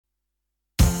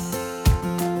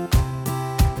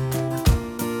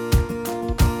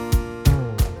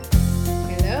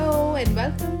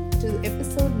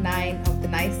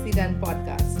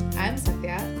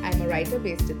writer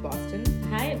based in Boston.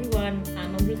 Hi everyone,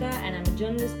 I'm Amrita and I'm a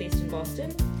journalist based in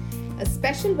Boston. A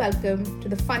special welcome to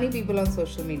the funny people on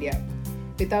social media.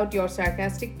 Without your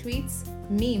sarcastic tweets,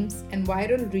 memes, and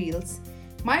viral reels,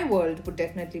 my world would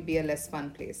definitely be a less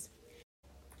fun place.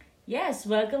 Yes,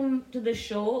 welcome to the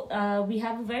show. We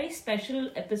have a very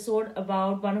special episode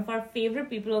about one of our favorite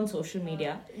people on social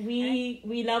media.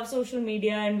 We love social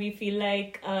media and we feel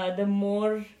like the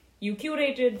more you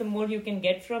curate it, the more you can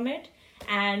get from it.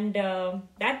 And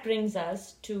that brings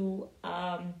us to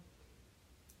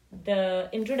the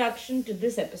introduction to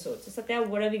this episode. So Satya,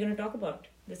 what are we going to talk about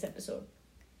this episode?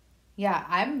 Yeah,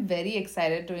 I'm very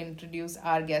excited to introduce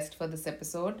our guest for this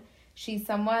episode. She's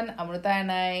someone Amrita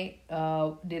and I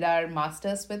did our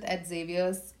masters with at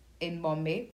Xavier's in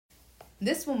Bombay.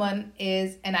 This woman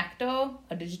is an actor,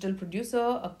 a digital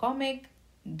producer, a comic,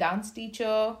 dance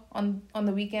teacher on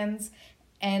the weekends,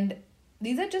 and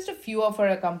these are just a few of her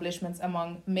accomplishments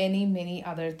among many, many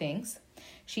other things.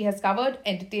 She has covered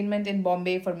entertainment in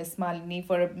Bombay for Miss Malini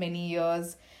for many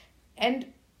years, and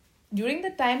during the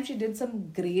time she did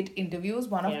some great interviews.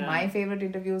 One of my favorite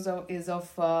interviews is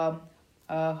of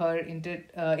her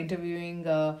interviewing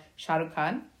Shah Rukh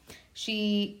Khan.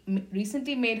 She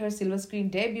recently made her silver screen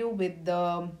debut with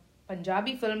the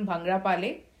Punjabi film Bhangra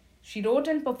Pale. She wrote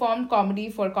and performed comedy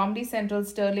for Comedy Central's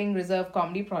Sterling Reserve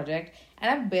Comedy Project, and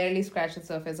I've barely scratched the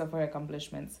surface of her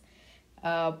accomplishments.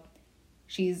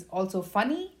 She's also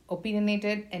funny,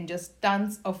 opinionated, and just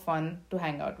tons of fun to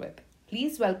hang out with.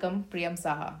 Please welcome Priyam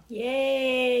Saha.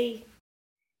 Yay!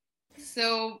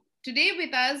 So today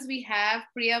with us we have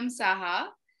Priyam Saha,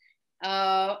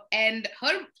 and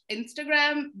her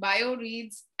Instagram bio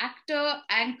reads actor,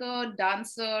 anchor,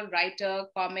 dancer, writer,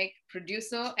 comic,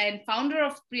 producer, and founder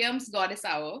of Priyam's Goddess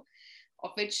Hour,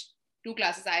 of which 2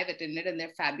 classes I've attended and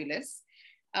they're fabulous.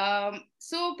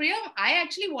 So Priyam, I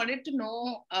actually wanted to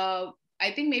know,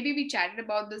 I think maybe we chatted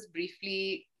about this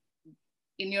briefly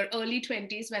in your early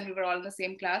 20s when we were all in the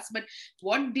same class, but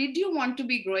what did you want to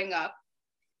be growing up?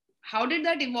 How did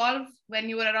that evolve when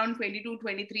you were around 22,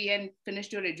 23 and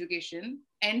finished your education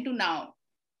and to now?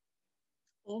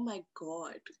 Oh my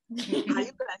God. Are you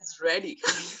guys ready?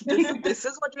 This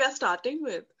is what we are starting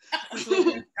with.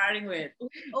 Starting with.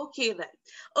 Okay, then.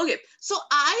 Okay, so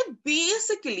I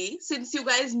basically, since you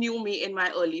guys knew me in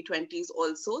my early 20s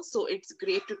also, so it's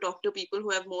great to talk to people who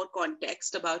have more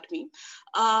context about me.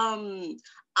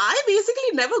 I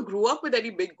basically never grew up with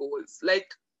any big goals,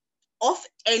 like of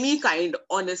any kind,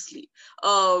 honestly.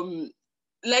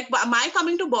 Like my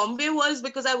coming to Bombay was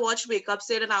because I watched Wake Up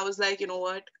Sid and I was like, you know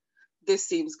what? This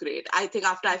seems great. I think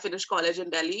after I finish college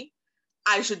in Delhi,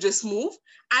 I should just move.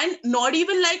 And not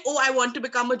even like, oh, I want to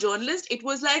become a journalist. It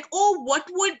was like, oh, what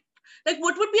would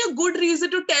be a good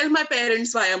reason to tell my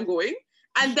parents why I'm going?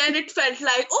 And then it felt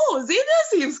like, oh, Xavier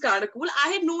seems kind of cool.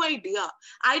 I had no idea.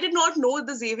 I did not know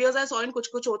the Xaviers I saw in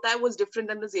Kuch Kuch Hota Hai was different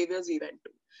than the Xaviers we went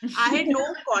to. I had no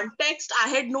context. I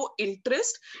had no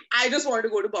interest. I just wanted to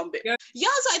go to Bombay. Yeah,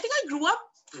 so I think I grew up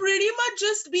pretty much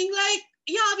just being like,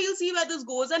 yeah, we'll see where this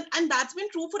goes. And that's been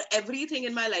true for everything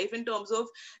in my life in terms of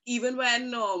even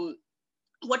when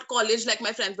what college like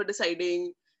my friends were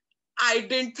deciding, I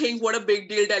didn't think what a big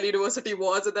deal Delhi University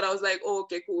was. And then I was like, oh,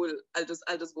 okay, cool. I'll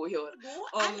just go here.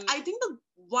 And I think the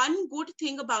one good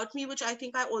thing about me, which I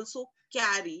think I also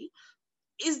carry,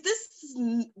 is this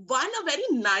a very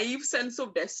naive sense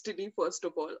of destiny, first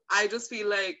of all. I just feel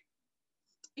like,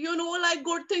 you know, like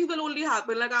good things will only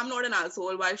happen. Like I'm not an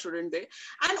asshole. Why shouldn't they?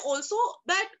 And also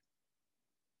that,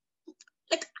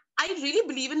 like, I really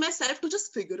believe in myself to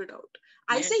just figure it out.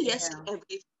 I say yes to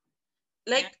everything.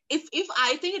 Like if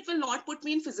I think it will not put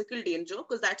me in physical danger,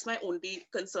 because that's my only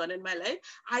concern in my life,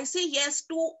 I say yes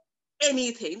to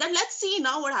anything. Then let's see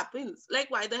now what happens.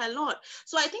 Like, why the hell not?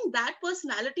 So I think that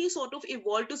personality sort of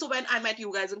evolved to, so when I met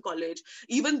you guys in college,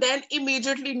 even then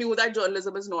immediately knew that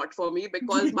journalism is not for me,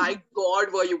 because my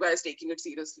God, were you guys taking it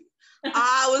seriously?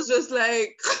 I was just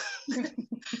like,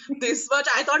 this much.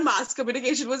 I thought mass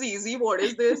communication was easy. What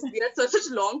is this? We had such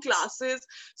long classes.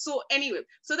 So anyway,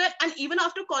 so that, and even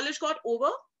after college got over,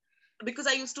 because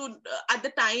I used to, at the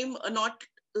time, not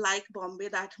like Bombay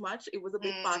that much. It was a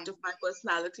big part of my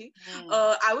personality.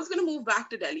 I was going to move back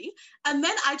to Delhi. And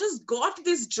then I just got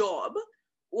this job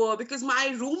because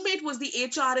my roommate was the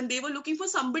HR and they were looking for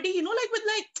somebody, you know,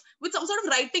 with some sort of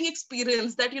writing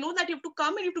experience that, you know, that you have to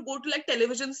come and you have to go to like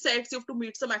television sets, you have to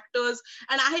meet some actors.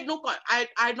 And I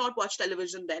had not watched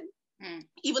television then.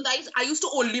 Even though I used to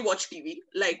only watch TV,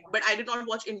 but I did not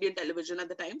watch Indian television at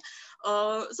the time.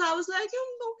 So I was like,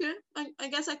 okay, I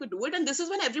guess I could do it. And this is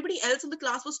when everybody else in the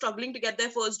class was struggling to get their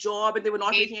first job and they were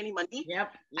not making any money.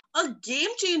 Yep. A game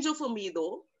changer for me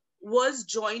though was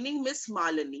joining Miss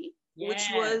Malini, which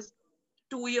was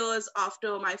 2 years after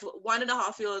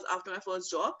 1.5 years after my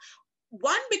first job.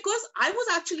 One, because I was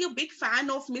actually a big fan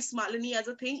of Miss Malini as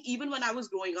a thing, even when I was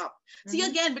growing up. See,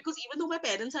 again, because even though my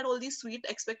parents had all these sweet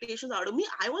expectations out of me,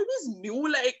 I always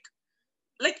knew like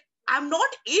I'm not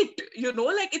it,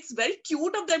 like it's very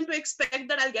cute of them to expect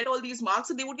that I'll get all these marks,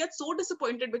 and they would get so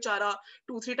disappointed, bichara,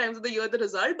 2-3 times of the year, the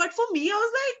result. But for me, I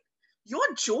was like,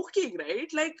 you're joking,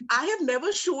 right? Like, I have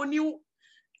never shown you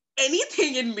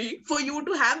anything in me for you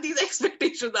to have these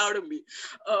expectations out of me.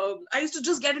 I used to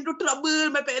just get into trouble.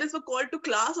 My parents were called to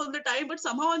class all the time, but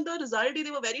somehow on the result day,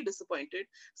 they were very disappointed.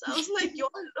 So I was like, you're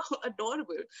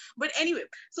adorable. But anyway,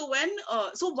 so one,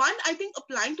 I think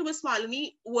applying to Miss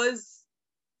Malini was,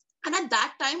 and at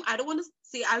that time, I don't want to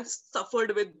say I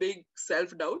suffered with big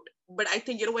self-doubt, but I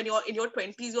think, when you're in your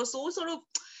 20s, you're so sort of,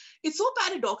 it's so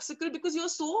paradoxical because you're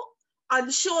so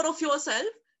unsure of yourself,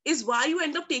 is why you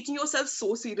end up taking yourself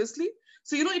so seriously.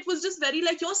 So, it was just very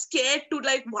like, you're scared to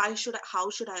like, how should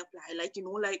I apply? Like,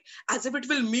 like as if it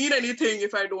will mean anything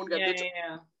if I don't get the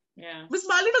job. Yeah. Miss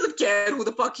Malini doesn't care who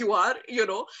the fuck you are,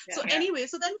 So anyway,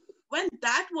 so then when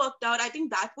that worked out, I think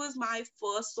that was my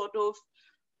first sort of,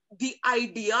 the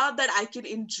idea that I can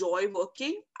enjoy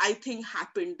working, I think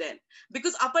happened then.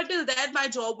 Because up until then, my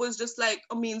job was just like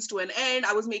a means to an end.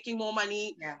 I was making more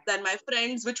money than my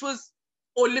friends, which was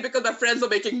only because my friends were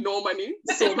making no money.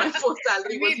 So my first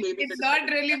salary was maybe... It's not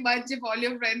really much if all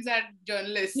your friends are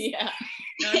journalists. Yeah.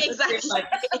 Exactly.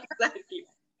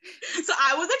 So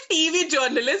I was a TV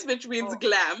journalist, which means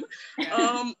glam.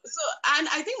 And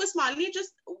I think Miss Malini,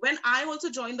 just when I also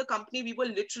joined the company, we were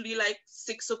literally like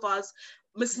 6 of us.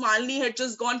 Miss Malini had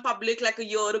just gone public like a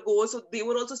year ago, so they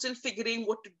were also still figuring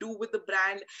what to do with the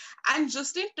brand. And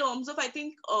just in terms of, I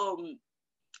think,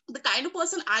 the kind of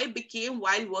person I became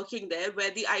while working there,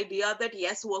 where the idea that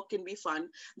yes, work can be fun,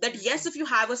 that yes, if you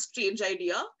have a strange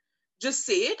idea, just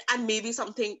say it and maybe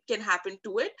something can happen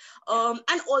to it.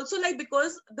 And also, like,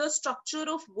 because the structure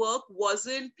of work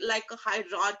wasn't like a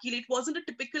hierarchy, it wasn't a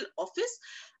typical office.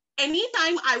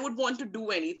 Anytime I would want to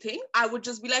do anything, I would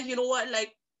just be like, you know what,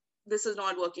 like, this is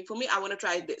not working for me, I want to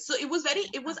try this. So it was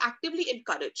actively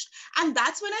encouraged. And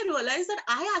that's when I realized that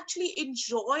I actually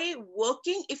enjoy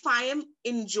working if I am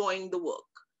enjoying the work.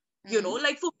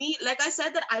 Like for me, like I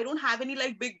said, that I don't have any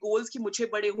like big goals ki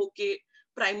mujhe bade hoke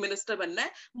prime minister banna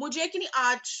hai. Mujhe ki nahi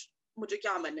aaj mujhe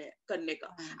kya मन है करने का.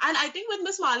 And I think with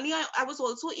Miss Malini, I was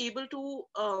also able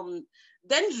to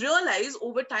then realize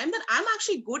over time that I'm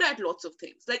actually good at lots of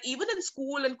things. Like even in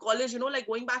school and college, like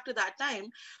going back to that time,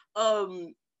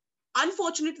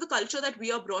 unfortunately, the culture that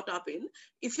we are brought up in,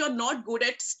 if you're not good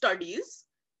at studies,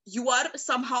 you are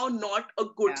somehow not a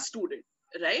good student,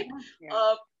 right?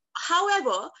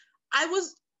 However, I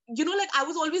was, I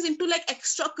was always into like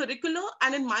extracurricular,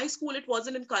 and in my school, it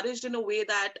wasn't encouraged in a way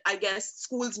that I guess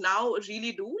schools now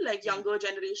really do, like younger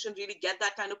generation really get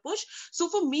that kind of push. So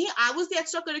for me, I was the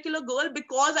extracurricular girl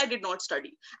because I did not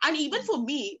study. And even for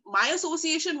me, my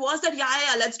association was that,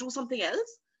 yeah, let's do something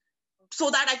else, so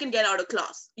that I can get out of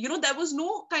class. There was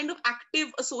no kind of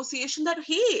active association that,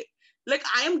 hey, like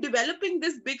I am developing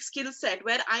this big skill set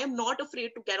where I am not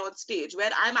afraid to get on stage,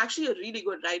 where I'm actually a really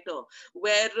good writer,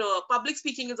 where public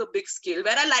speaking is a big skill,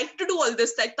 where I like to do all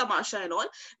this like tamasha and all.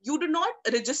 You do not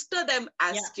register them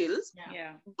as skills.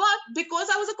 But because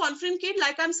I was a confident kid,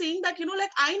 like I'm saying that,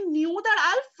 like I knew that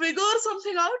I'll figure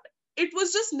something out. It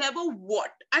was just never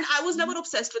what. And I was never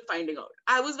obsessed with finding out.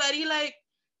 I was very like,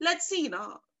 let's see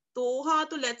now. So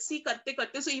let's see, karte.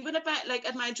 So even if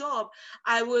at my job,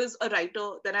 I was a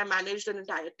writer, then I managed an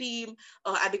entire team.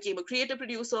 I became a creative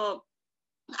producer.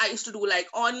 I used to do like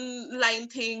online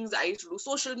things. I used to do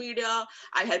social media.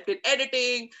 I helped in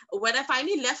editing. When I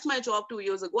finally left my job 2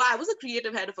 years ago, I was a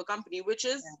creative head of a company, which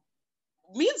is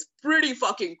means pretty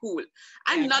fucking cool.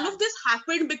 And none of this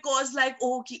happened because like,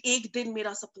 oh, ki ek din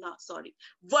mera sapna, sorry.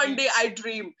 One day I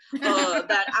dream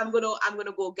that I'm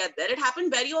gonna go get there. It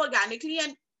happened very organically,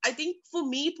 and I think for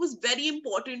me, it was very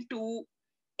important to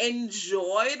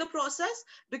enjoy the process,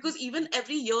 because even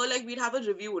every year, like we'd have a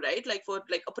review, right? Like for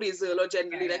like appraisal or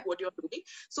generally like what you're doing.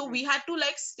 So we had to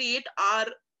like state our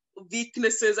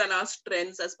weaknesses and our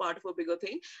strengths as part of a bigger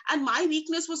thing. And my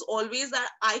weakness was always that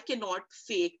I cannot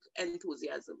fake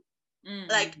enthusiasm,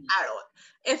 like at all.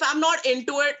 If I'm not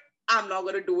into it, I'm not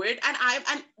going to do it.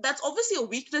 And that's obviously a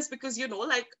weakness because,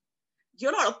 like,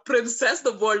 you're not a princess.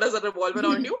 The world doesn't revolve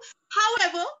around you.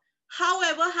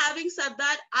 However, having said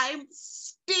that, I'm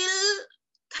still,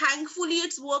 thankfully,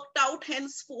 it's worked out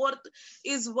henceforth,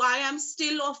 is why I'm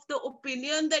still of the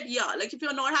opinion that, like if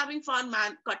you're not having fun,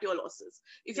 man, cut your losses.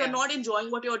 If you're not enjoying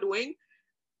what you're doing,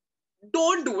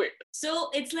 don't do it. So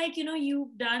it's like,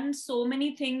 you've done so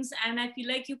many things, and I feel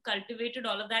like you cultivated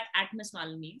all of that at Miss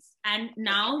Malini's. And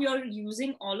now you're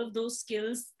using all of those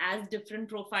skills as different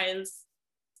profiles,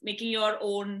 making your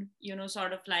own,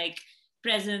 sort of like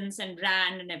presence and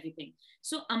brand and everything.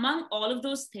 So among all of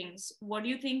those things, what do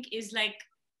you think is like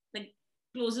the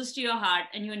closest to your heart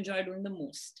and you enjoy doing the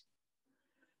most?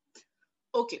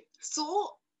 Okay,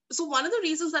 so one of the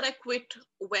reasons that I quit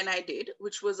when I did,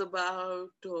 which was about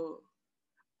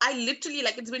I literally,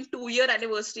 like, it's been 2-year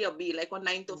anniversary of me, like on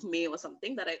 9th of May or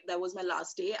something, that was my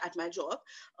last day at my job.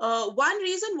 One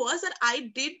reason was that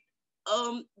I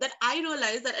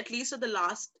realized that at least at the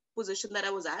last position that I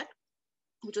was at,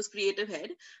 which was creative head,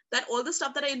 that all the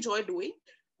stuff that I enjoy doing,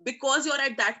 because you're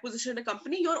at that position in a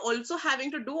company, you're also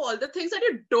having to do all the things that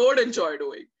you don't enjoy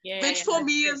doing, which for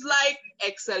me is like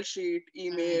Excel sheet,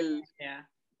 email,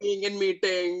 being in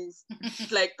meetings,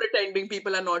 like pretending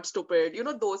people are not stupid,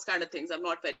 those kind of things I'm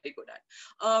not very good at.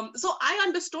 So I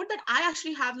understood that I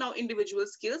actually have now individual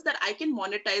skills that I can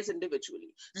monetize individually.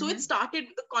 So it started,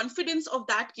 the confidence of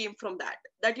that came from that,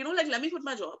 like, let me quit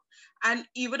my job. And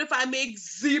even if I make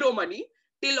zero money,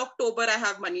 till October, I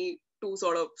have money to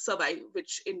sort of survive,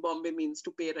 which in Bombay means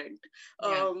to pay rent.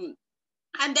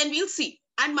 And then we'll see.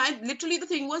 And literally the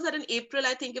thing was that in April,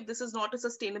 I think if this is not a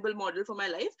sustainable model for my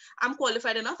life, I'm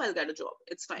qualified enough, I'll get a job.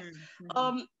 It's fine.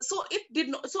 So it did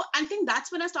not. So I think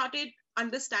that's when I started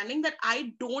understanding that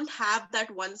I don't have that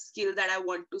one skill that I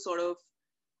want to sort of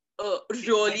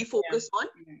really focus on.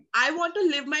 I want to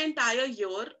live my entire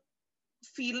year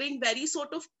feeling very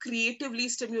sort of creatively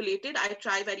stimulated. I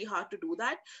try very hard to do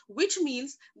that, which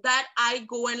means that I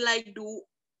go and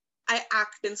I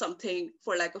act in something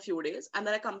for like a few days, and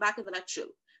then I come back and then I chill.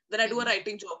 Then I do a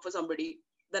writing job for somebody.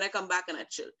 Then I come back and I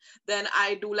chill. Then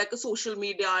I do like a social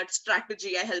media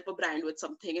strategy. I help a brand with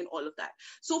something and all of that.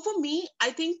 So for me, I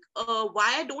think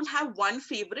why I don't have one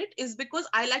favorite is because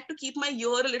I like to keep my year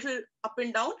a little up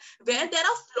and down, where there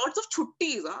are lots of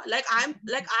chuttis. Like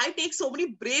I take so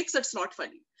many breaks, it's not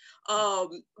funny.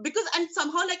 Because, and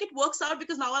somehow like it works out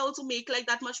because now I also make like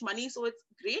that much money. So it's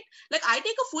great. Like I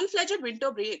take a full-fledged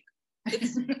winter break.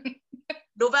 It's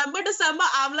November, December,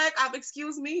 I'm like,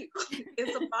 excuse me,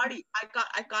 it's a party.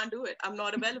 I can't do it. I'm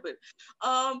not available.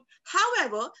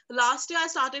 However, last year I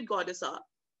started Goddessa,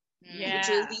 which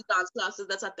is these dance classes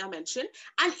that Satya mentioned.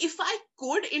 And if I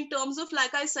could, in terms of,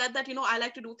 like I said, that, I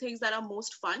like to do things that are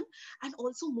most fun and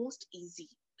also most easy.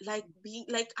 Like being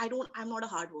like, I'm not a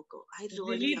hard worker.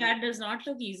 Really, that does not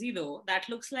look easy though. That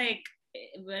looks like,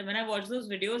 when I watch those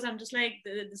videos, I'm just like,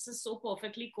 this is so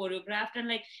perfectly choreographed, and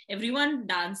like everyone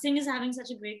dancing is having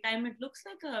such a great time. It looks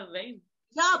like a very...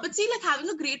 Yeah, but see, like having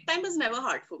a great time is never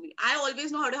hard for me. I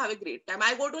always know how to have a great time.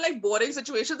 I go to like boring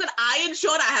situations and I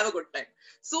ensure I have a good time.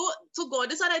 So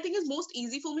Goddessa, I think, is most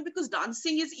easy for me because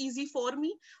dancing is easy for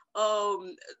me.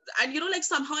 And like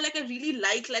somehow like I really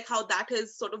like how that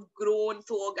has sort of grown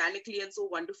so organically and so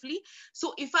wonderfully.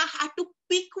 So if I had to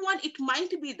pick one, it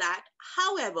might be that.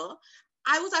 However,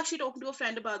 I was actually talking to a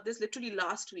friend about this literally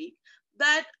last week,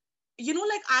 that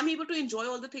like I'm able to enjoy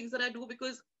all the things that I do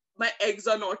because my eggs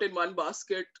are not in one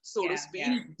basket, so to speak.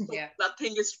 So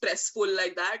nothing is stressful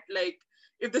like that. Like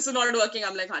if this is not working,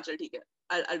 I'm like, chal, theek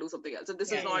hai. I'll do something else. If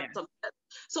this is not something else.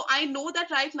 So I know that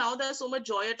right now there's so much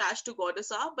joy attached to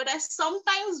Goddessa, but I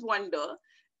sometimes wonder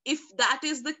if that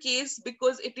is the case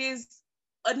because it is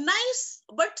a nice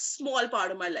but small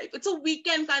part of my life. It's a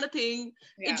weekend kind of thing.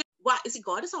 It just,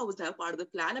 Goddessa was never part of the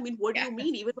plan. I mean, what do you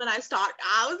mean? Even when I start,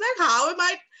 I was like, how am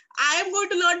I am going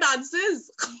to learn dances.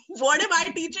 What am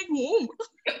I teaching whom?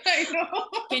 I know.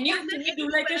 Can you do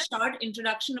like a short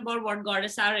introduction about what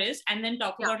Goddessa is, and then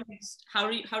talk about how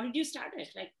did you start it?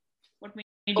 Like, what made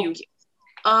you?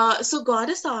 So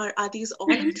Goddessa are these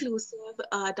all-inclusive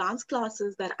dance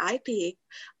classes that I take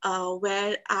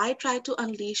where I try to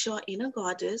unleash your inner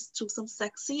goddess through some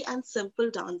sexy and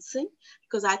simple dancing,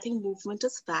 because I think movement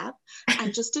is fab.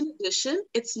 And just in addition,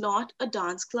 it's not a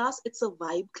dance class, it's a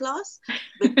vibe class,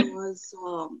 because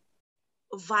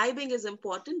vibing is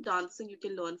important. Dancing you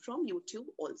can learn from YouTube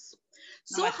also.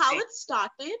 So how it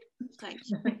started, thank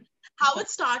you. How it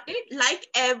started, like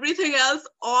everything else,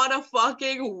 on a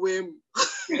fucking whim.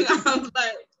 I was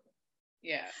like,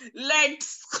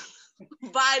 let's,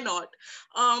 why not?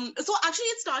 So actually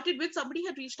it started with somebody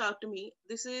had reached out to me.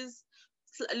 This is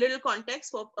a little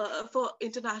context for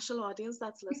international audience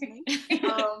that's listening.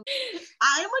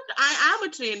 I am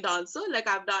a trained dancer. Like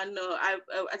I've done,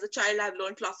 as a child, I've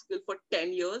learned classical for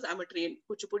 10 years. I'm a trained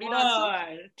Kuchipudi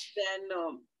dancer.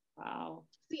 Then, wow.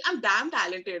 See, I'm damn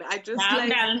talented. I just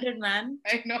talented, man.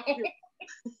 I know.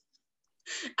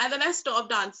 And then I stopped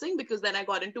dancing because then I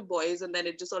got into boys and then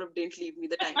it just sort of didn't leave me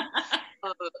the time.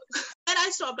 Uh, and I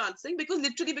stopped dancing because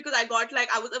literally because I got like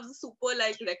I was a super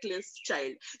like reckless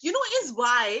child. You know, is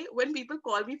why when people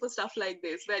call me for stuff like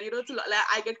this, where you know it's a lot, like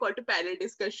I get called to panel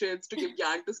discussions to give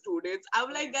yarn to students.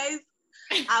 I'm like, guys,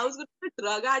 I was gonna be a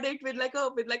drug addict with like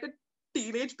a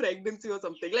teenage pregnancy or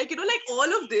something. Like, you know, like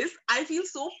all of this, I feel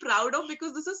so proud of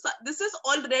because this is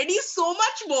already so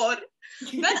much more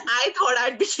than I thought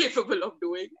I'd be capable of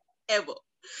doing ever.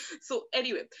 So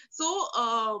anyway, so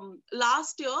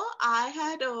last year I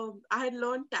had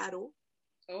learned tarot.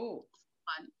 Oh.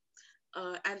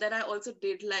 Fun. And then I also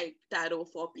did like tarot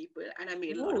for people, and I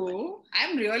made a lot of money. Oh,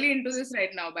 I'm really into this right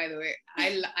now, by the way.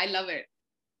 I love it.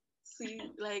 See,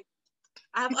 like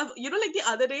I've you know, like the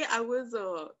other day I was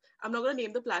I'm not gonna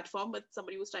name the platform, but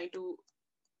somebody was trying to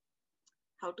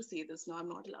how to say this now, I'm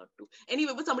not allowed to.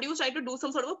 Anyway, but somebody was trying to do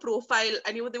some sort of a profile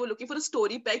and they were looking for a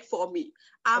story peg for me.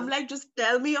 I'm like, just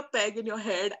tell me a peg in your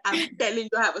head. I'm telling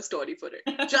you I have a story for it.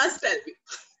 Just tell me.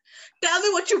 Tell me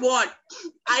what you want.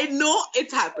 I know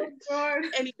it's happened. Oh, God.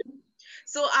 Anyway,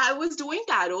 so I was doing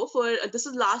tarot for this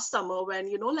is last summer when,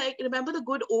 you know, like remember the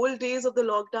good old days of the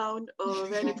lockdown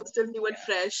when it was still new and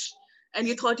fresh and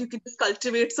you thought you could just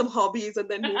cultivate some hobbies and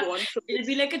then move on from It'll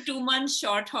be like a 2-month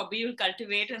short hobby you'll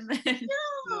cultivate and then.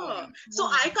 Yeah. So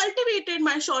I cultivated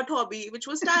my short hobby, which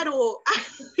was tarot.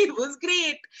 It was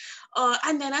great.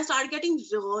 And then I started getting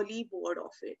really bored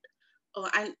of it.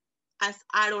 And as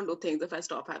I don't do things if I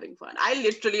stop having fun. I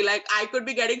literally like I could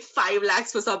be getting 5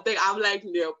 lakhs for something. I'm like,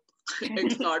 nope,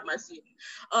 it's not my scene.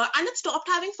 And it stopped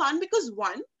having fun because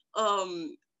one,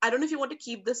 I don't know if you want to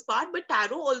keep this part, but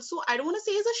tarot also, I don't want to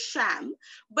say is a sham,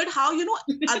 but how, you know,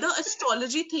 other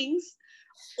astrology things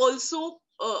also,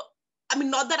 I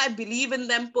mean, not that I believe in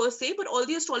them per se, but all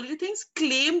the astrology things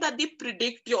claim that they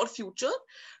predict your future.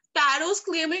 Tarot's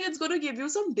claiming it's going to give you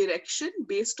some direction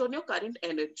based on your current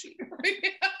energy.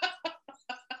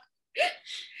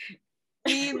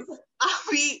 Means, are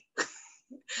we...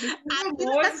 I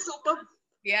feel like that's super...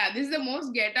 Yeah, this is the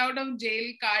most get out of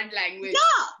jail card language.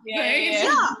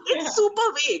 Yeah, it's super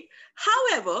vague.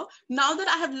 However, now that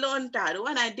I have learned tarot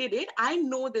and I did it, I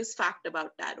know this fact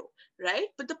about tarot, right?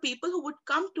 But the people who would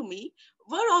come to me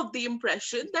were of the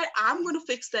impression that I'm going to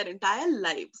fix their entire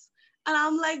lives. And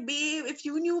I'm like, babe, if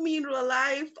you knew me in real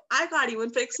life, I can't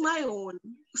even fix my own.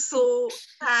 So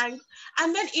thanks.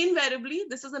 And then invariably,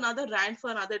 this is another rant for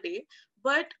another day,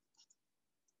 but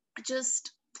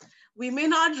just... we may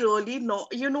not really know,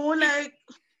 you know, like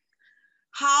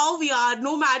how we are,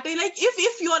 no matter, like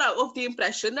if you're of the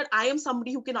impression that I am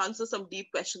somebody who can answer some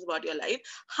deep questions about your life,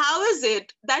 how is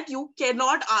it that you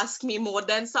cannot ask me more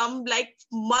than some like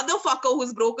motherfucker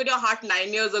who's broken your heart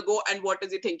 9 years ago and what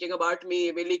is he thinking about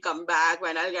me? Will he come back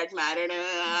when I'll get married?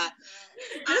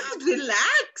 Just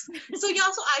relax. So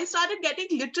yeah, so I started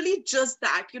getting literally just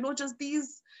that, you know, just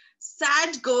these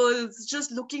sad girls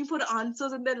just looking for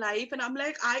answers in their life. And I'm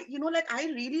like, I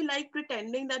really like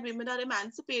pretending that women are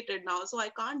emancipated now, so I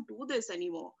can't do this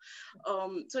anymore.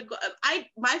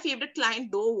 My favorite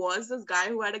client though was this guy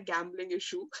who had a gambling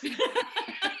issue.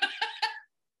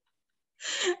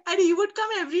 And he would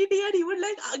come every day and he would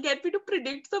like get me to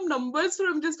predict some numbers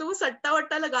from just over satta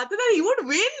vatta lagate and he would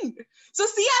win. So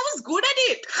see, I was good at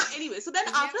it. Anyway, so then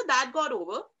after that got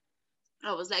over,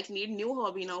 I was like, need new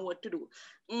hobby now, what to do?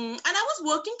 And I was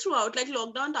working throughout, like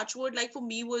lockdown, touchwood, like for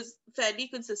me was fairly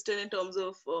consistent in terms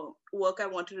of work I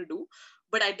wanted to do,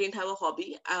 but I didn't have a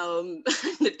hobby at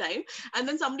the time. And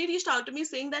then somebody reached out to me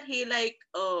saying that, hey, like,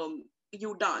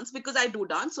 you dance, because I do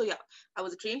dance. So yeah, I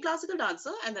was a trained classical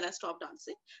dancer and then I stopped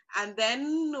dancing. And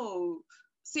then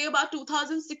say about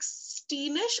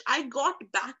 2016ish, I got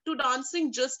back to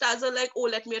dancing just as a like, oh,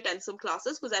 let me attend some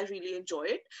classes because I really enjoy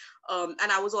it.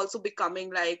 And I was also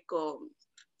becoming like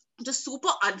just super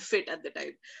unfit at the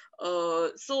time.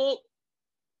 So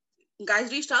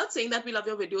guys reached out saying that we love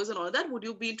your videos and all that. Would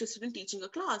you be interested in teaching a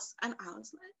class? And I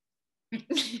was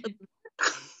like,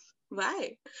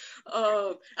 why?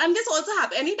 And this also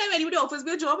happened. Anytime anybody offers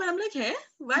me a job and I'm like, hey,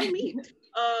 why me?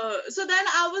 So then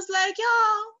I was like,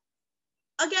 yeah.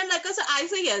 Again, like I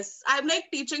say yes. I'm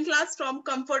like teaching class from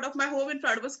comfort of my home in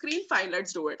front of a screen. Fine,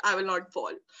 let's do it. I will not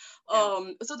fall.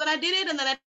 So then I did it and then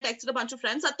I texted a bunch of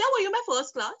friends. Satya, were you my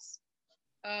first class?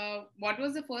 What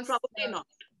was the first? Probably not.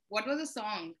 What was the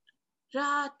song?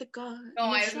 Raat ka No,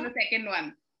 I was the second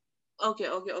one. Okay.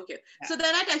 Yeah. So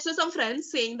then I texted some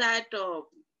friends saying that,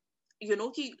 you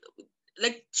know,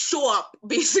 like show up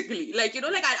basically, like, you know,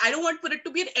 like I don't want for it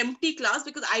to be an empty class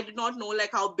because I did not know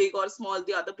like how big or small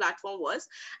the other platform was,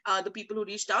 the people who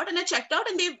reached out, and I checked out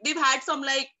and they've had some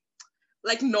like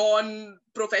like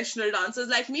non-professional dancers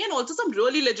like me, and also some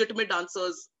really legitimate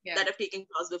dancers that have taken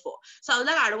class before. So I was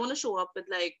like, I don't want to show up with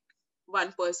like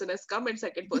one person has come and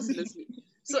second person is me.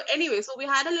 So anyway, so we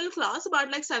had a little class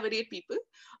about like 7-8 people.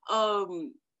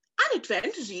 And it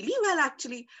went really well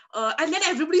actually. And then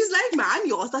everybody's like, man,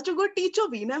 you're such a good teacher.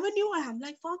 We never knew. I'm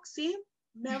like, fuck, same.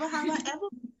 Never have I ever.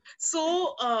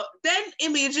 So then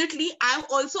immediately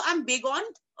I'm big on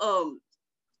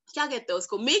क्या कहते हैं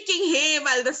उसको, making hay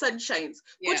while the sun shines.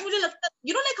 कुछ मुझे लगता,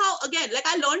 you know, like how again, like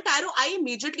I learned tarot, I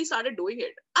immediately started doing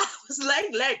it. I was like,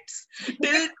 let's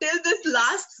till this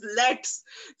lasts, let's.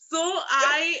 So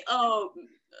I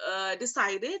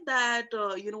decided that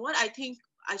you know what, I think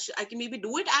I can maybe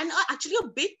do it. And actually a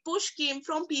big push came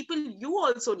from people you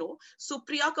also know,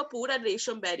 Supriya Kapoor and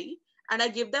Resham Berry. And I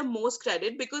give them most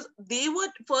credit because they were,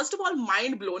 first of all,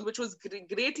 mind blown, which was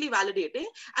greatly validating.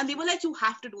 And they were like, you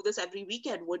have to do this every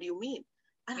weekend. What do you mean?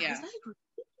 And I was like,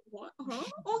 what?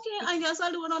 Okay, I guess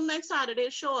I'll do it on next Saturday,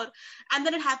 sure. And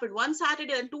then it happened one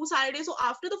Saturday and 2 Saturdays. So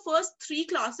after the first 3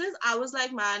 classes, I was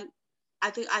like, man,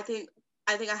 I think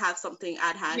I have something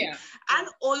at hand. Yeah. And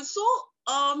also,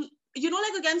 you know,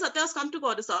 like again, Satya's come to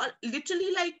Goddessar,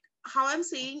 literally like how I'm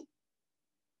saying,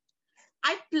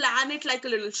 I plan it like a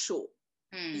little show.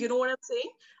 You know what I'm saying?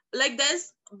 Like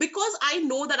because I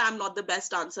know that I'm not the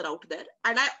best dancer out there.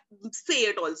 And I say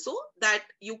it also that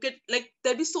you can, like,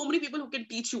 there'll be so many people who can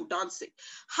teach you dancing.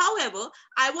 However,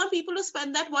 I want people to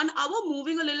spend that 1 hour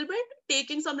moving a little bit,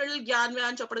 taking some little gyan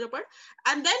vyan chapad.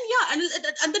 And then,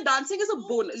 and the dancing is a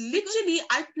bonus. Literally,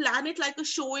 I plan it like a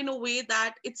show in a way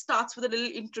that it starts with a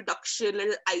little introduction,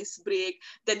 little ice break.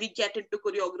 Then we get into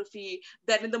choreography.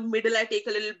 Then in the middle, I take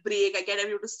a little break. I get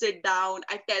everyone to sit down.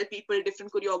 I tell people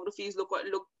different choreographies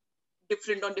look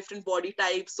different on different body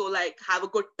types, so like have a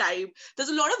good time. There's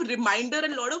a lot of reminder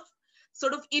and a lot of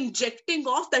sort of injecting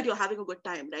off that you're having a good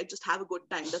time, right? Just have a good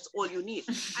time, that's all you need.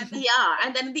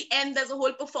 And then in the end there's a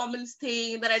whole performance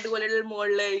thing that I do a little more,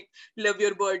 like love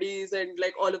your bodies and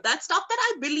like all of that stuff that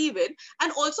I believe in.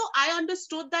 And also I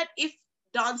understood that if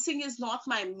dancing is not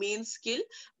my main skill,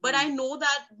 but I know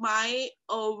that my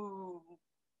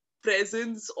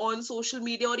presence on social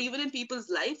media or even in people's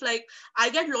life, like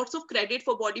I get lots of credit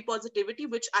for body positivity,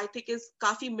 which I think is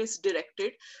kafi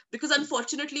misdirected, because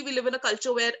unfortunately we live in a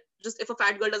culture where just if a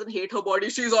fat girl doesn't hate her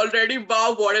body, she's already,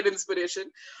 wow, what an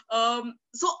inspiration.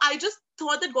 So I just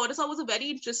thought that Goddessar was a very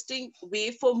interesting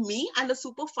way for me and a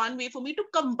super fun way for me to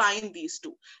combine these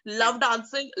two. Love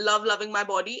dancing, love loving my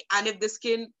body, and if this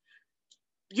can,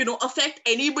 you know, affect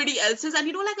anybody else's. And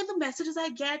you know, like in the messages I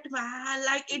get, man,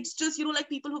 like it's just, you know, like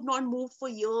people who've not moved for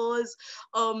years.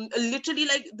 Literally,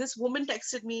 like this woman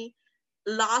texted me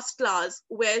last class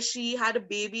where she had a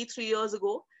baby 3 years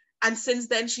ago, and since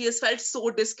then she has felt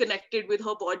so disconnected with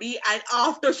her body. And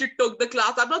after she took the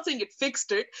class, I'm not saying it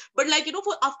fixed it, but like, you know,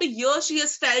 for after years she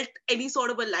has felt any sort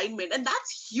of alignment, and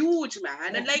that's huge,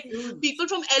 man. That's and like huge. People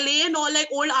from LA and all, like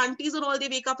old aunties and all, they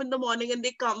wake up in the morning and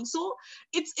they come. So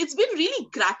it's been really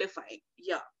gratifying.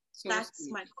 Yeah, so that's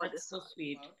sweet. My God, that's so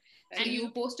sweet. And you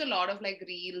post a lot of like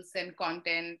reels and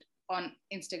content on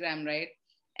Instagram, right?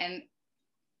 And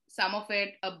some of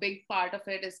it, a big part of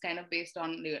it is kind of based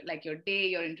on like your day,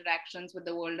 your interactions with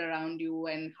the world around you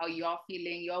and how you're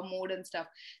feeling, your mood and stuff.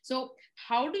 So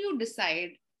how do you decide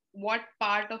what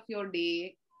part of your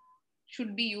day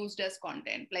should be used as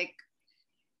content? Like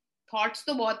thoughts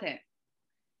to bahut hai.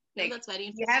 Like that's very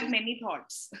interesting. We have many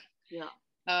thoughts. Yeah.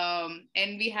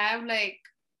 And we have like,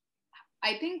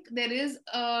 I think there is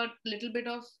a little bit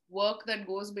of work that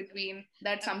goes between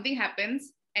that something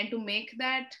happens, and to make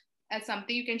that as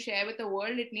something you can share with the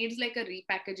world, it needs like a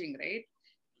repackaging, right?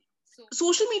 So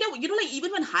social media, you know, like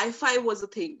even when high five was a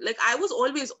thing, like I was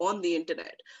always on the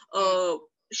internet,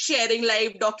 sharing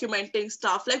live, documenting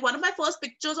stuff. Like one of my first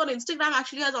pictures on Instagram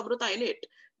actually has Amruta in it,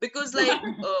 because like,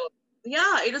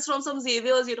 yeah, it is from some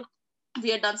Xavier's, you know, we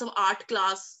had done some art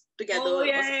class together. Oh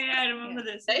yeah, I remember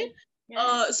this. Right?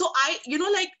 So I, you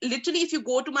know, like literally if you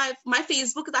go to my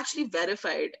Facebook is actually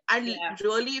verified, and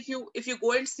really if you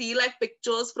go and see like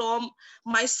pictures from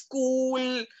my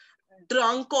school,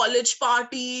 drunk college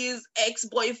parties,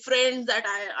 ex-boyfriends that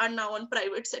I are now on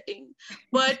private setting,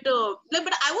 but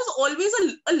but I was always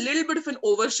a little bit of an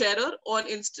oversharer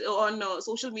on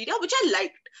social media, which I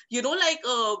liked, you know, like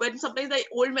when sometimes the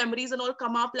old memories and all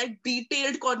come up, like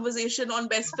detailed conversation on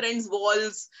best friends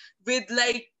walls with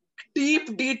like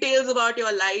deep details about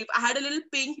your life. I had a little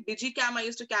pink digicam I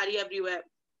used to carry everywhere.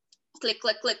 Click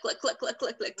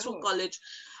through college.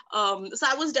 So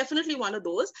I was definitely one of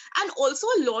those. And also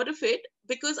a lot of it,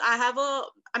 because I have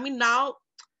now,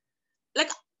 like,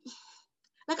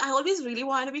 like I always really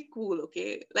wanted to be cool,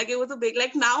 okay? Like it was a big,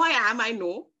 like now I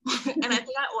know. And I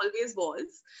think I always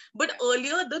was. But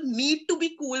earlier the need to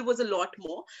be cool was a lot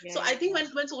more. Yeah, So I think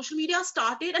when social media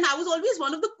started, and I was always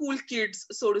one of the cool kids,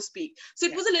 so to speak. So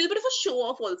it was a little bit of a show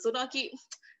off also, na ki,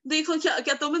 देखो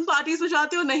क्या तुम इन parties में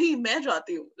जाते हो? नहीं, मैं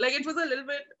जाती हूँ. Like it was a little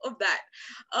bit of that.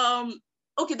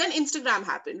 Okay, then Instagram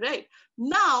happened, right?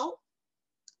 Now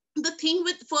the thing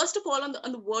with, first of all, on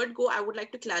the word go, I would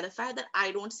like to clarify that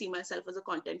I don't see myself as a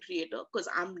content creator, because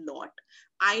I'm not.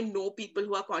 I know people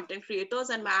who are content creators,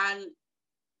 and man,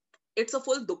 it's a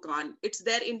full dukan. It's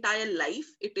their entire life.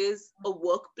 It is a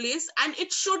workplace, and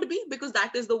it should be, because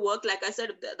that is the work. Like I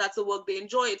said, that's the work they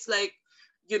enjoy. It's like,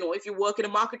 you know, if you work in a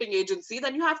marketing agency,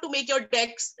 then you have to make your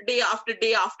decks day after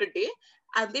day after day,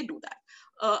 and they do that.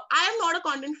 I am not a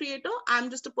content creator. I'm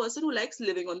just a person who likes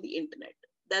living on the internet.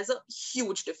 There's a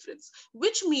huge difference,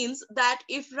 which means that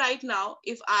if right now,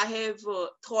 if I have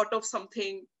thought of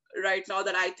something right now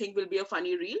that I think will be a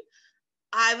funny reel,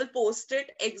 I will post it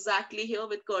exactly here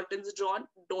with curtains drawn.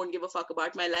 Don't give a fuck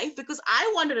about my life, because I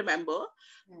want to remember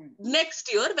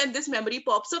next year when this memory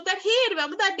pops up that, hey,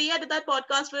 remember that day I did that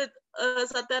podcast with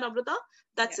Satya and Amrita?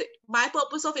 That's it. My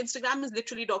purpose of Instagram is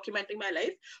literally documenting my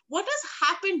life. What has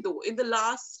happened though in the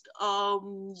last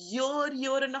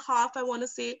year and a half, I want to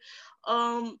say,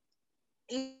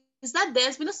 is that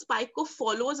there's been a spike of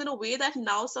followers in a way that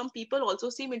now some people also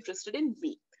seem interested in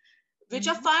me, which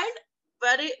I find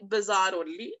very bizarre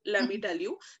only, let me tell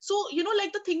you. So, you know,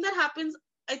 like the thing that happens,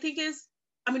 I think is,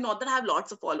 I mean, not that I have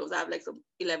lots of followers, I have like some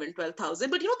 11, 12,000,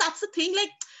 but you know, that's the thing, like,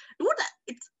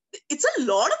 dude, it's a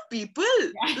lot of people.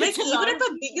 Yeah, like even at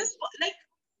the biggest, like,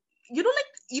 you know, like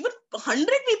even 100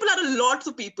 people are lots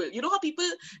of people. You know how people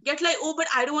get like, oh, but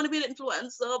I don't want to be an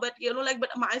influencer, but you know, like, but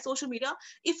my social media,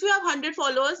 if you have 100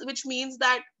 followers, which means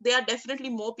that there are definitely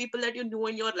more people that you know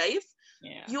in your life.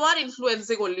 Yeah. You are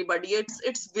influencing only, buddy.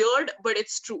 It's weird, but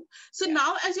it's true. So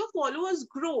now as your followers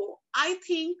grow, I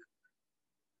think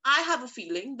I have a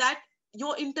feeling that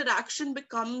your interaction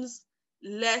becomes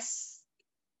less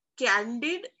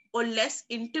candid or less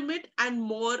intimate and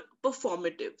more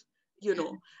performative, you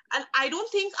know. And I don't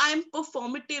think I'm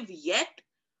performative yet,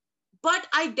 but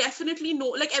I definitely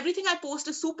know, like, everything I post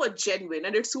is super genuine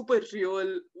and it's super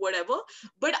real, whatever.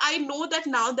 But I know that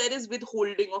now there is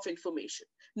withholding of information.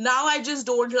 Now I just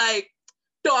don't like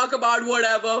talk about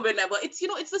whatever, whenever. It's, you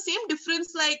know, it's the same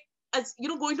difference, like, as, you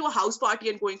know, going to a house party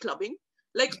and going clubbing.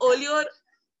 Like earlier,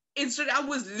 Instagram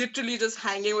was literally just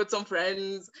hanging with some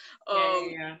friends.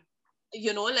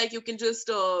 You know, like you can just,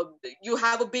 you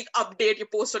have a big update, you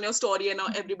post on your story and now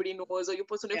everybody knows, or you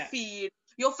post on your feed,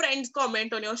 your friends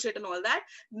comment on your shit and all that.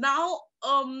 Now,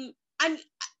 and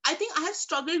I think I have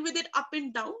struggled with it up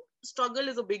and down. Struggle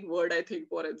is a big word, I think,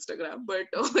 for Instagram, but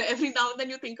every now and then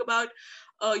you think about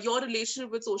your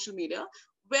relationship with social media,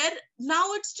 where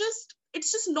now it's just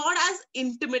not as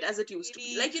intimate as it used to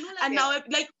be. Like, you know, like, and now,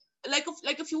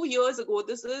 like a few years ago,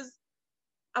 this is,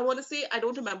 I want to say, I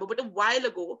don't remember, but a while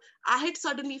ago, I had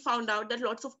suddenly found out that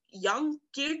lots of young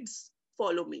kids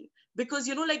follow me, because,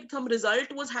 you know, like some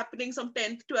result was happening, some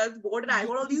 10th, 12th board, and I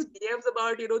got all these DMs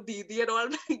about, you know, Didi and all,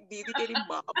 like, Didi teri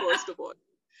maa, first of all.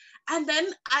 And then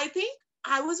I think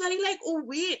I was very like, oh,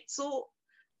 wait, so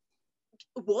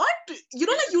what? You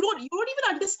know, like, you don't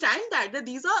even understand that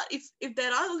these are, if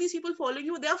there are all these people following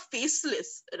you, they are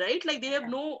faceless, right? Like, they have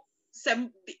no,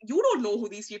 you don't know who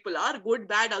these people are, good,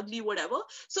 bad, ugly, whatever.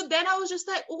 So then I was just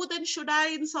like, oh, then should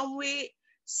I in some way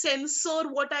censor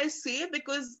what I say?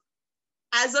 Because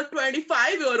as a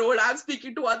 25-year-old, I'm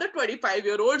speaking to other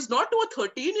 25-year-olds, not to a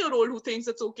 13-year-old who thinks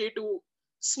it's okay to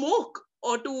smoke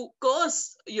or to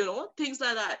curse, you know, things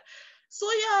like that. So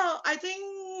yeah, I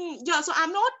think, so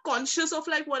I'm not conscious of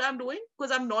like what I'm doing,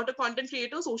 because I'm not a content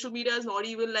creator. Social media is not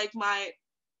even like my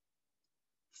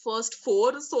first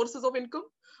 4 sources of income.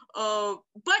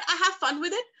 But I have fun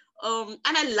with it. And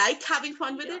I like having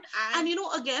fun with it. And, you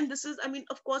know, again, this is, I mean,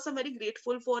 of course, I'm very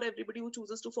grateful for everybody who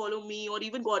chooses to follow me, or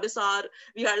even Goddess R.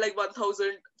 We had like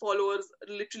 1,000 followers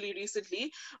literally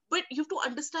recently. But you have to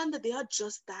understand that they are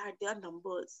just that. They are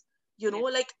numbers. You know,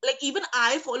 like even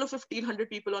I follow 1,500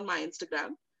 people on my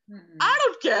Instagram. I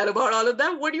don't care about all of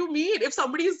them. What do you mean? If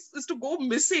somebody is to go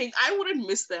missing, I wouldn't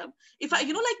miss them. If I,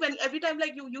 you know, like when every time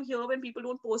like you hear when people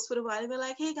don't post for a while, they're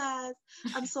like, hey guys,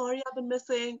 I'm sorry, I've been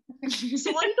missing.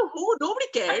 Sorry to who? Nobody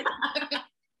cared.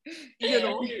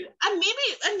 And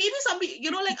maybe somebody,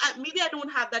 like maybe I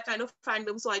don't have that kind of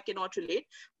fandom, so I cannot relate.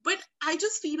 But I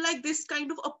just feel like this kind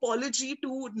of apology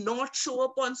to not show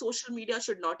up on social media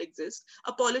should not exist.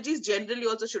 Apologies generally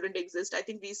also shouldn't exist. I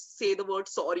think we say the word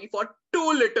sorry for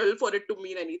too little for it to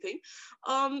mean anything.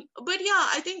 But yeah,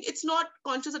 I think it's not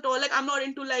conscious at all. Like, I'm not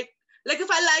into like if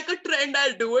I like a trend,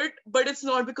 I'll do it, but it's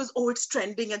not because, oh, it's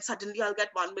trending and suddenly I'll get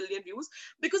 1 million views.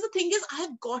 Because the thing is,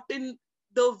 I've gotten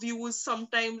the views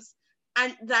sometimes,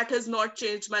 and that has not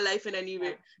changed my life in any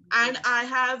way. And I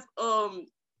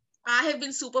have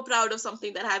been super proud of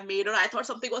something that I've made, or I thought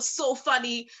something was so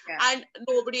funny, and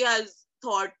nobody has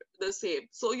thought the same.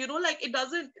 So like it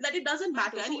doesn't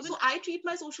matter. And even so, I treat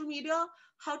my social media,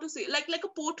 how to say, like a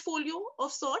portfolio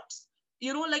of sorts.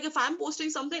 Like if I'm posting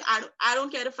something, I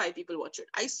don't care if 5 people watch it.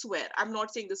 I swear, I'm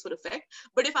not saying this for effect.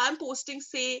 But if I'm posting,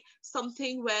 say,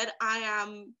 something where I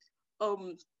am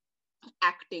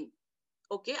acting,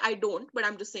 okay, I don't, but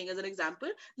I'm just saying as an example,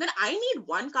 then I need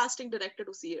one casting director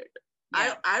to see it.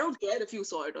 I don't care if you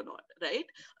saw it or not, right?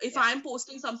 If I'm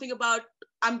posting something about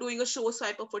I'm doing a show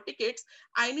swiper for tickets,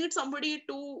 I need somebody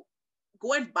to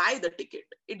go and buy the ticket.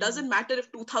 It doesn't matter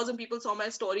if 2,000 people saw my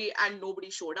story and nobody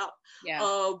showed up.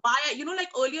 Like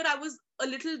earlier I was a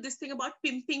little this thing about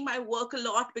pimping my work a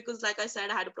lot, because like I said,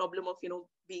 I had a problem of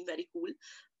being very cool.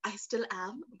 I still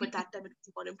am, but that time it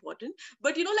was more important.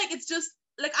 But like it's just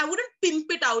like I wouldn't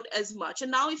pimp it out as much. And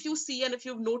now if you see, and if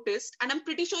you've noticed, and I'm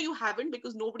pretty sure you haven't,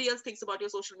 because nobody else thinks about your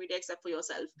social media except for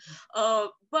yourself,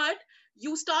 but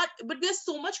there's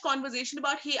so much conversation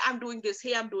about, hey, I'm doing this,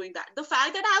 hey, I'm doing that. The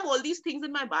fact that I have all these things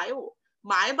in my bio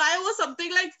was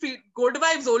something like good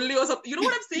vibes only or something. You know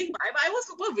what I'm saying? My bio was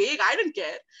super vague. I didn't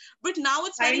care. But now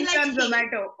it's very like, on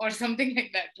Zomato or something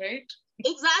like that, right?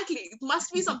 Exactly. It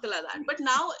must be something like that. But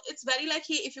now it's very like,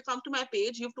 hey, if you come to my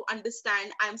page, you have to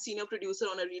understand I'm senior producer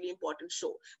on a really important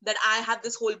show, that I have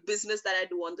this whole business that I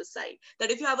do on the side, that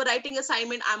if you have a writing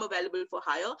assignment, I'm available for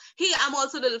hire. Hey, I'm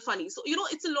also a little funny. So,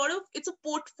 it's a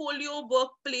portfolio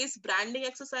workplace branding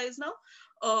exercise now,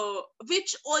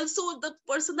 which also the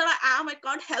person that I am, I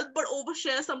can't help but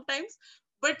overshare sometimes.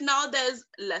 But now there's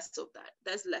less of that.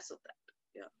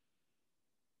 Yeah.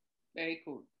 Very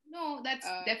cool. No, that's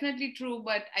definitely true.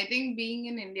 But I think being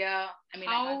in India, I mean,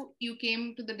 how you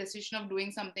came to the decision of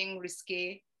doing something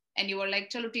risque and you were like,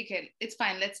 chalo, theek hai, it's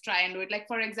fine, let's try and do it. Like,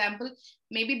 for example,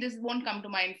 maybe this won't come to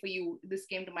mind for you. This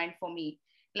came to mind for me.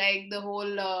 Like the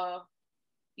whole,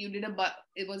 you did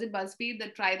was it BuzzFeed, the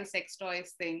try the sex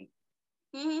toys thing?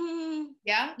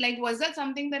 Yeah, like was that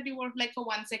something that you were like for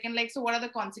 1 second, like, so what are the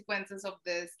consequences of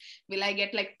this? Will I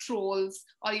get like trolls?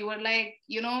 Or you were like,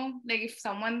 like if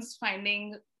someone's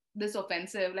finding this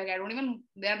offensive, like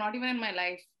they're not even in my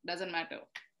life, doesn't matter.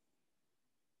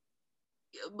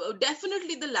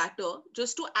 Definitely the latter.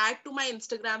 Just to add to my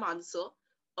Instagram answer,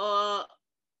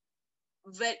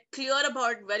 very clear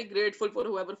about, very grateful for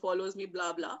whoever follows me,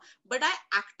 blah blah, but I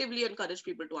actively encourage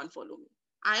people to unfollow me.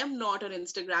 I am not on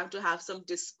Instagram to have some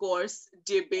discourse,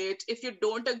 debate. If you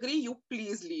don't agree, you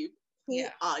please leave. Who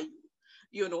are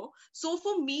you? So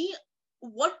for me,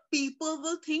 what people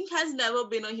will think has never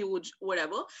been a huge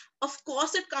whatever. Of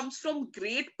course, it comes from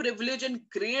great privilege and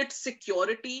great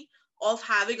security of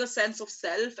having a sense of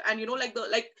self. And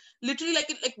literally,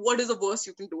 like what is the worst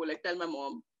you can do? Like, tell my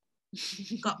mom.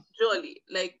 Really,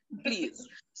 like, please.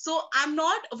 So I'm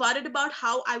not worried about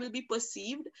how I will be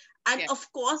perceived. And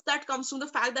of course, that comes from the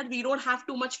fact that we don't have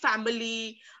too much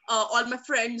family. All my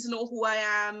friends know who I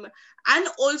am. And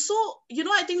also,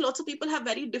 I think lots of people have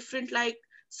very different, like,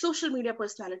 social media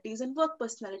personalities and work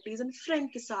personalities and friend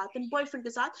ke saath and boyfriend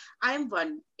ke saath. I am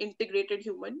one integrated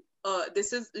human.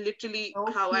 This is literally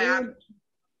how I am.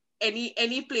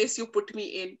 Any place you put me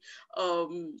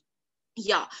in.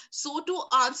 Yeah. So to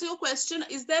answer your question,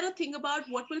 is there a thing about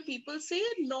what will people say?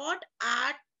 Not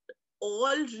at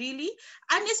all, really.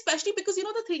 And especially because,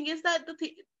 the thing is that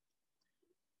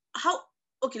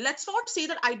okay, let's not say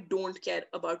that I don't care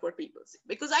about what people say.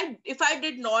 Because if I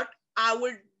did not, I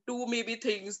would do maybe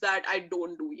things that I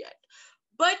don't do yet.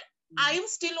 But I am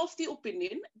still of the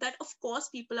opinion that, of course,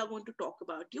 people are going to talk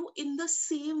about you in the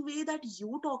same way that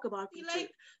you talk about people.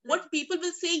 Like, what people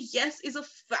will say, yes, is a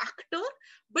factor,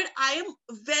 but I am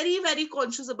very, very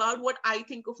conscious about what I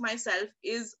think of myself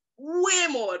is way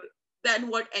more than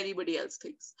what anybody else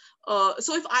thinks.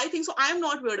 So if I think so, I am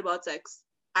not worried about sex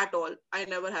at all. I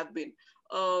never have been.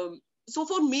 So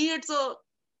for me, it's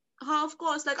of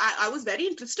course, like I was very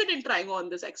interested in trying on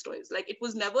the sex toys. Like, it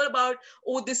was never about,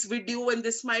 oh, this video and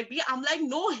this might be. I'm like,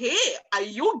 no, hey, are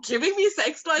you giving me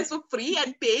sex toys for free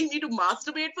and paying me to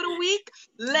masturbate for a week?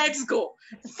 Let's go.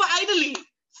 Finally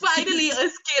a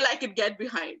scale I could get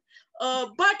behind.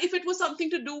 But if it was something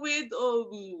to do with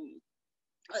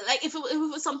like if it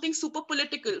was something super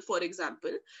political, for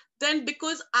example, then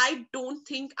because I don't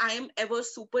think I am ever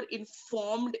super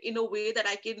informed in a way that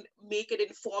I can make an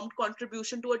informed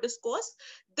contribution to a discourse,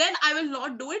 then I will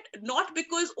not do it. Not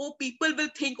because, oh, people will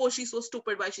think, oh, she's so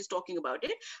stupid, why she's talking about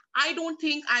it. I don't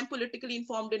think I'm politically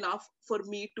informed enough for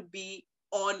me to be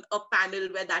on a panel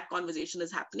where that conversation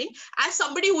is happening as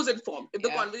somebody who's informed. If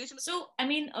the conversation is... So I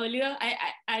mean, earlier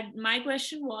my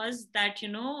question was that,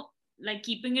 like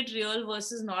keeping it real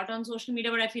versus not on social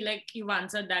media, but I feel like you've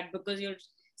answered that, because you're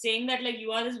saying that like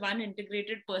you are this one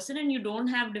integrated person and you don't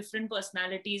have different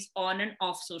personalities on and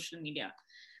off social media.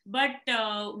 But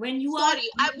when you Sorry,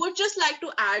 I would just like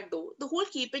to add though, the whole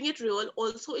keeping it real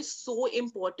also is so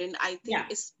important, I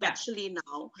think, especially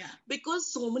now,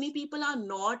 because so many people are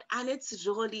not, and it's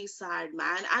really sad,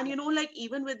 man. And like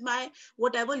even with my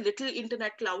whatever little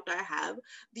internet clout I have,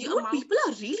 the amount people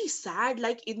are really sad,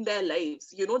 like in their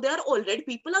lives.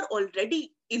 People are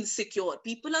already insecure.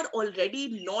 People are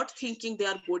already not thinking they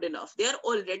are good enough. They are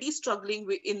already struggling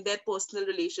in their personal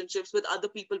relationships with other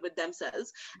people, with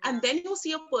themselves. And then you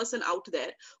see a person out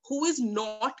there who is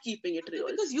not keeping it real,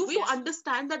 because you have to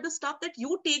understand that the stuff that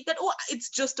you take, that, oh, it's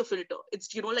just a filter,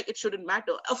 it's like it shouldn't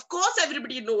matter. Of course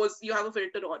everybody knows you have a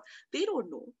filter on. They don't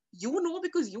know. You know,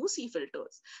 because you see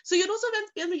filters. So so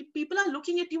when people are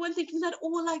looking at you and thinking that,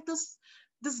 oh, like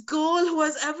this girl who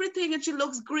has everything and she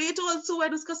looks great also,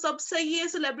 and uska sab sahi hai,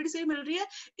 celebrity se mil rahi hai.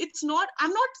 It's not,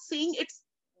 I'm not saying it's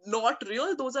not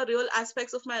real. Those are real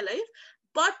aspects of my life.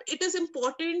 But it is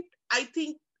important, I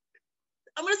think,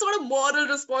 I mean, it's not a moral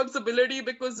responsibility,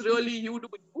 because really you do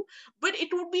you. But it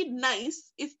would be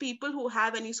nice if people who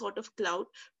have any sort of clout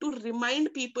to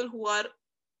remind people who are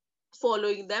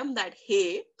following them that,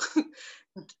 hey,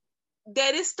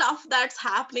 there is stuff that's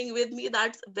happening with me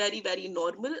that's very, very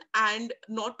normal. And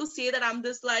not to say that I'm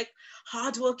this like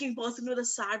hardworking person with a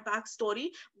sad backstory,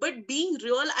 but being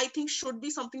real, I think, should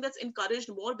be something that's encouraged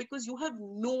more, because you have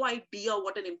no idea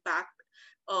what an impact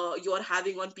you're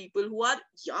having on people who are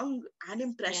young and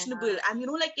impressionable. And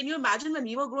like, can you imagine when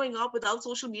we were growing up without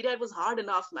social media? It was hard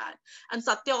enough, man. And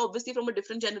Satya, obviously from a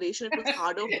different generation, it was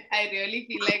harder. I really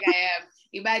feel like I am.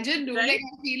 Imagine, dude, like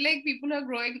I feel like people who are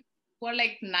growing who are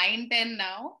like 9, 10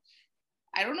 now,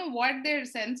 I don't know what their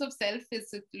sense of self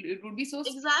is. It would be so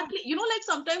exactly strong. Like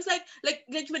sometimes like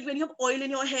when you have oil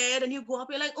in your hair and you go up,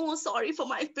 you're like, oh, sorry for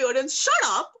my appearance. Shut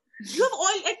up. You have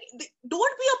oil. Like,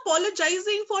 don't be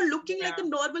apologizing for looking like a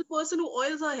normal person who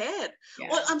oils her hair.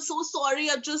 Or, I'm so sorry,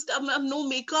 I'm no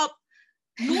makeup.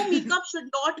 No makeup should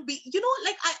not be,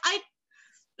 like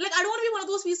I don't want to be one of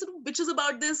those bitches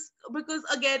about this, because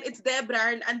again, it's their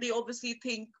brand and they obviously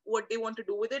think what they want to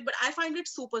do with it. But I find it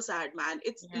super sad, man.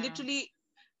 It's literally,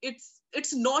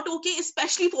 it's not okay,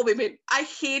 especially for women. I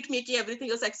hate making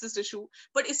everything a sexist issue,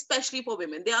 but especially for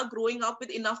women. They are growing up with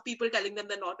enough people telling them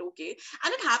they're not okay.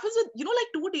 And it happens with,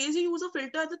 like 2 days you use a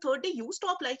filter, and the 3rd day you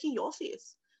stop liking your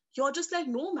face. You're just like,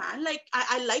 no, man, like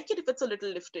I like it if it's a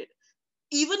little lifted.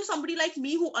 Even somebody like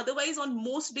me, who otherwise on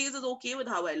most days is okay with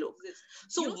how I look.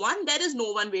 So there is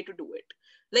no one way to do it.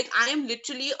 Like, I am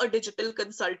literally a digital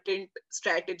consultant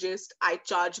strategist. I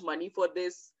charge money for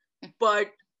this, but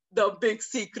the big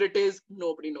secret is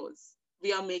nobody knows.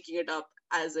 We are making it up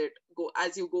as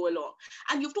you go along.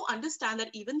 And you have to understand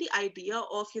that even the idea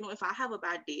of, if I have a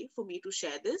bad day, for me to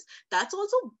share this, that's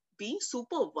also being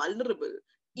super vulnerable.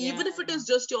 Even if it is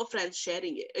just your friends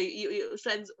sharing it, your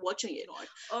friends watching it.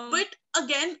 But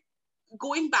again,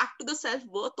 going back to the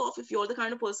self-worth of, if you're the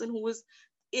kind of person who is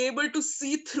able to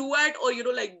see through it,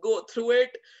 or like go through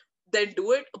it, then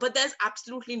do it. But there's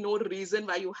absolutely no reason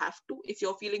why you have to. If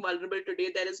you're feeling vulnerable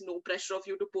today, there is no pressure of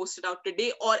you to post it out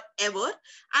today or ever.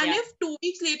 And if 2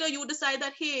 weeks later you decide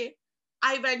that, hey,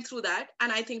 I went through that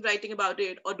and I think writing about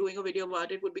it or doing a video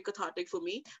about it would be cathartic for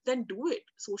me, then do it.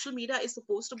 Social media is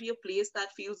supposed to be a place that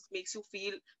makes you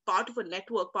feel part of a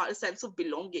network, a sense of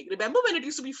belonging. Remember when it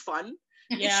used to be fun?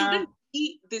 It shouldn't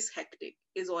be this hectic,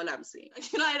 is all I'm saying.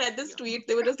 I read this tweet.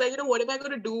 They were just like, what am I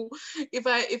going to do if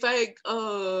I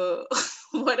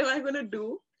what am I going to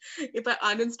do if I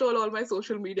uninstall all my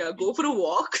social media? Go for a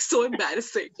walk? So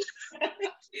embarrassing.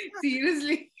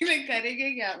 Seriously, like,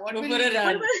 karenge kya? What Go for a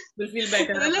run. Will feel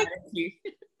better. Like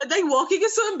walking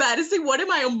is so embarrassing. What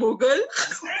am I, a Mughal?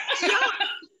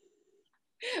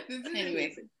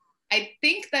 Anyway, I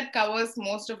think that covers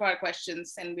most of our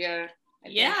questions, and we are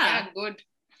good.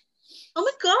 Oh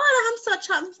my god,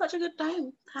 I'm having such a good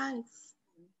time. Thanks.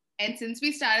 And since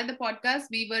we started the podcast,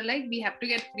 we were like, we have to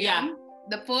get Priyam.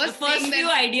 the The first first thing few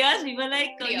that ideas, we were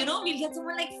like, Priyam. we'll get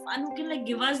someone like fun who can like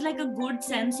give us like a good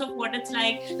sense of what it's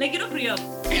like Priyam.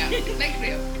 Yeah, like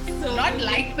Priyam. So Not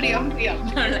like Priyam.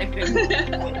 not like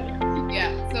Priyam.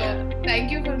 Yeah. So thank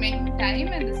you for making time,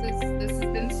 and this has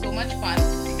been so much fun.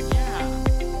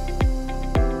 Yeah.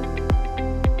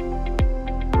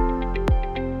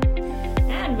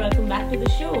 And welcome back to the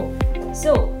show.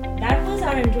 So that was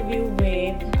our interview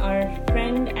with our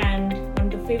friend and one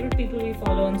of the favorite people we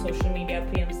follow on social media,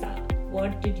 Priyam Saha.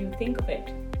 What did you think of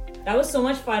it? That was so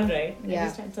much fun, right? Yeah. I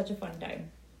just had such a fun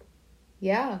time.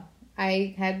 Yeah,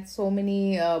 I had so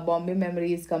many Bombay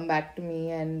memories come back to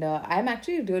me, and I'm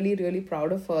actually really, really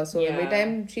proud of her. So every Yeah.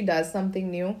 time she does something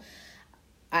new,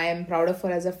 I am proud of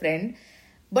her as a friend.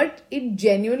 But it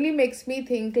genuinely makes me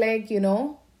think like,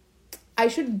 I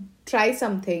should try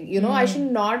something. I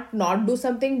should not do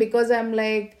something because I'm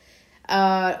like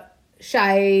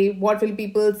shy. What will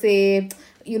people say?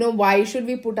 Why should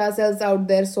we put ourselves out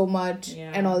there so much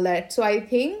and all that? So I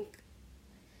think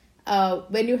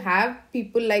when you have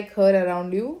people like her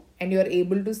around you and you're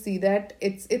able to see that,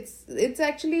 it's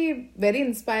actually very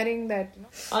inspiring that.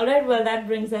 All right, well, that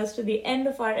brings us to the end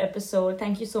of our episode.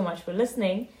 Thank you so much for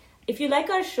listening. If you like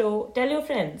our show, tell your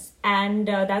friends, and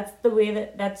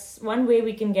that's one way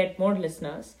we can get more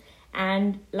listeners.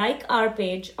 And like our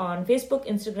page on Facebook,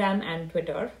 Instagram, and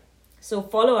Twitter. So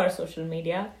follow our social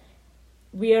media.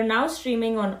 We are now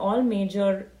streaming on all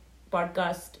major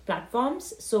podcast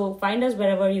platforms, so find us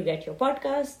wherever you get your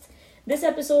podcasts. This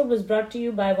episode was brought to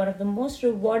you by one of the most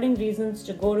rewarding reasons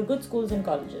to go to good schools and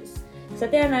colleges.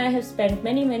 Satya and I have spent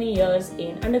many, many years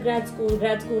in undergrad school,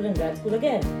 grad school, and grad school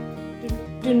again.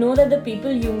 To know that the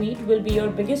people you meet will be your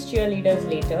biggest cheerleaders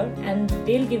later, and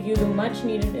they'll give you the much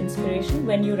needed inspiration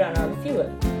when you run out of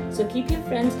fuel. So keep your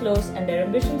friends close and their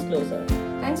ambitions closer.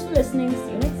 Thanks for listening.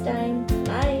 See you next time.